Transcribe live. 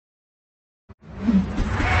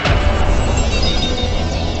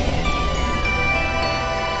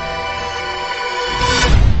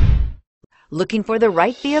Looking for the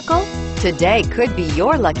right vehicle? Today could be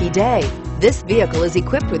your lucky day. This vehicle is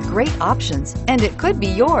equipped with great options and it could be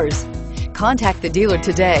yours. Contact the dealer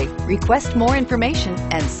today, request more information,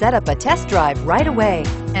 and set up a test drive right away,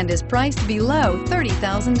 and is priced below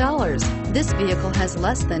 $30,000. This vehicle has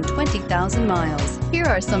less than 20,000 miles. Here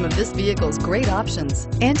are some of this vehicle's great options: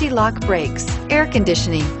 anti-lock brakes, air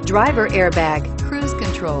conditioning, driver airbag, cruise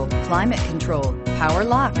control, climate control, power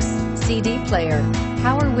locks, CD player,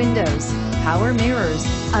 power windows, power mirrors.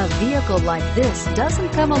 A vehicle like this doesn't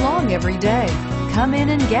come along every day. Come in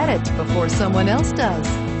and get it before someone else does.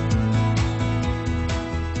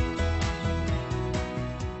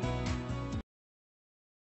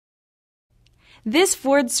 This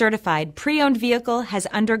Ford-certified pre-owned vehicle has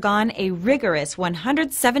undergone a rigorous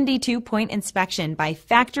 172-point inspection by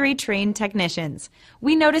factory-trained technicians.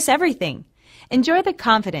 We notice everything. Enjoy the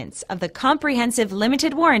confidence of the comprehensive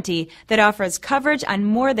limited warranty that offers coverage on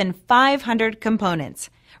more than 500 components.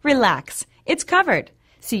 Relax, it's covered.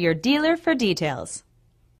 See your dealer for details.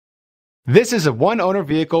 This is a one-owner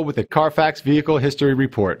vehicle with a Carfax Vehicle History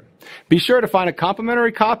Report. Be sure to find a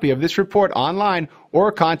complimentary copy of this report online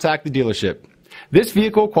or contact the dealership. This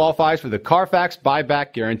vehicle qualifies for the Carfax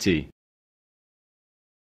Buyback Guarantee.